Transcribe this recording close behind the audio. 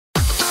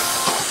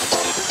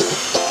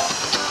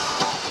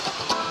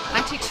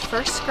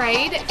first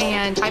grade,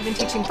 and I've been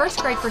teaching first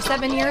grade for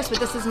 7 years, but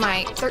this is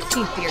my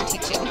 13th year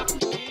teaching.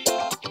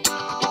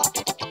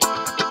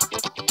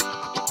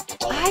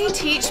 I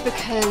teach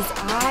because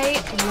I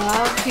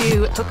love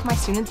to hook my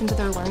students into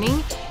their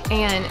learning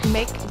and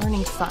make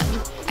learning fun.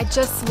 I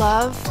just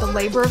love the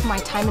labor of my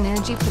time and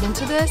energy put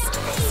into this,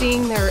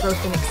 seeing their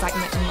growth and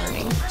excitement in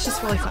learning. It's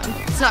just really fun.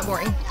 It's not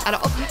boring at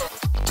all.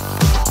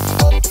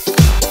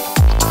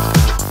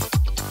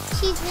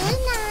 She's really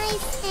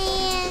nice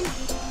and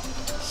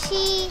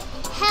she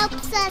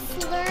helps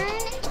us learn.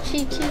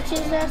 She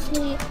teaches us,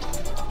 she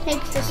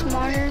makes us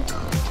smarter.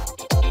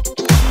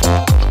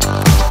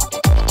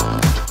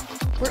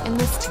 We're in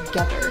this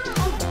together.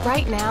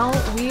 Right now,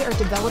 we are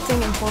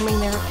developing and forming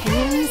their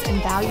opinions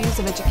and values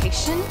of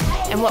education,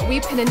 and what we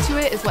put into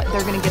it is what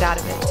they're going to get out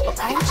of it.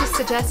 I would just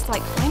suggest,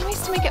 find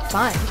ways to make it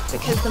fun,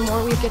 because the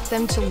more we get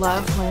them to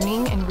love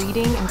learning and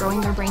reading and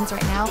growing their brains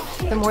right now,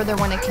 the more they're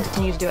going to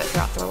continue to do it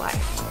throughout their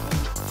life.